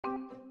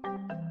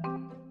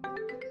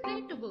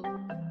table.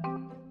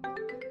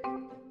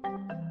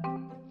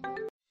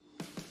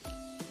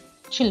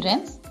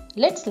 Children,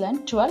 let's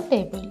learn 12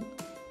 table.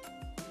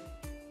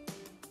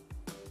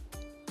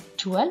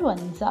 12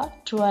 ones are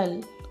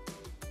 12.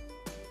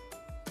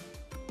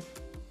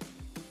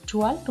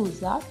 12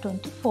 twos are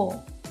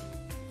 24.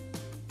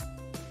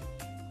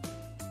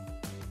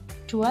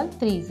 12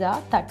 threes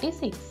are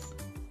 36.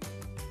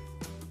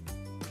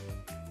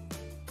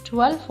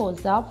 12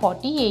 fours are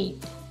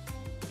 48.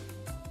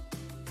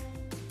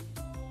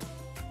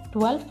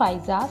 12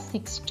 fives are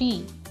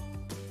 60.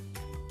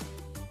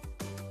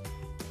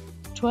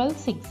 12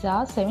 sixes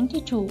are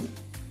 72.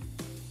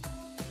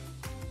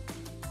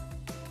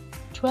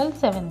 12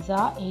 sevens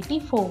are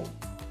 84.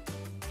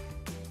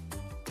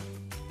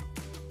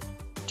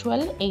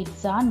 12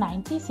 eights are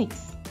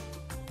 96.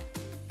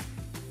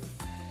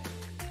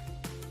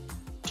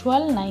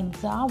 12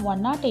 nines are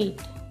 108.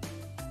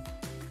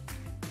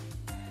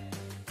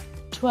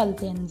 12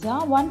 tens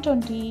are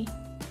 120.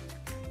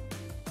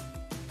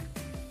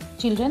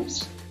 Children,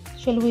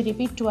 shall we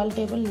repeat 12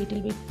 table little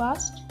bit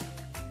fast?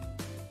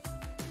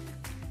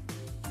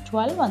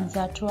 12 ones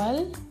are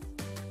 12.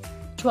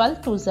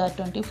 12 twos are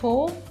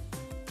 24.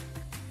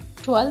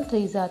 12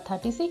 threes are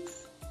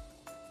 36.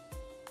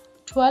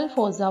 12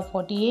 fours are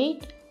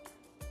 48.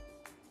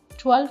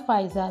 12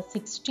 fives are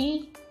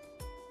 60.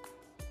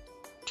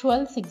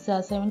 12 sixes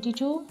are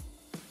 72.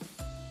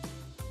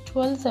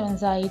 12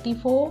 sevens are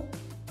 84.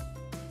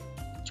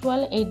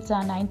 12 eights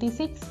are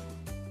 96.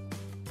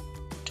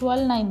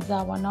 12 nines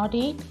are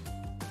 108.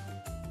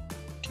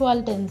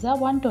 12 tens are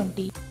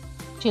 120.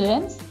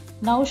 Children,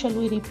 now shall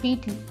we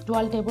repeat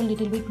 12 table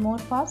little bit more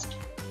fast?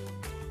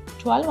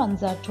 12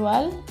 ones are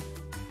 12.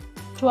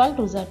 12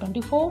 twos are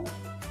 24.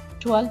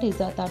 12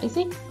 threes are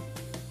 36.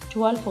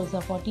 12 fours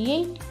are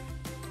 48.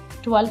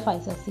 12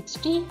 fives are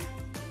 60.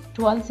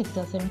 12 sixes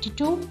are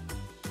 72.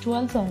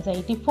 12 sevens are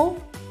 84.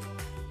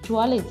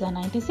 12 eights are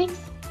 96.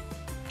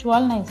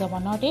 12 nines are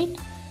 108.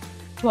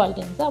 12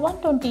 tens are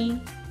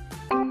 120.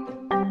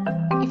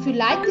 If you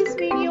like this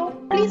video,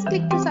 please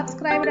click to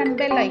subscribe and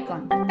bell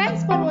icon.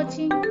 Thanks for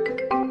watching.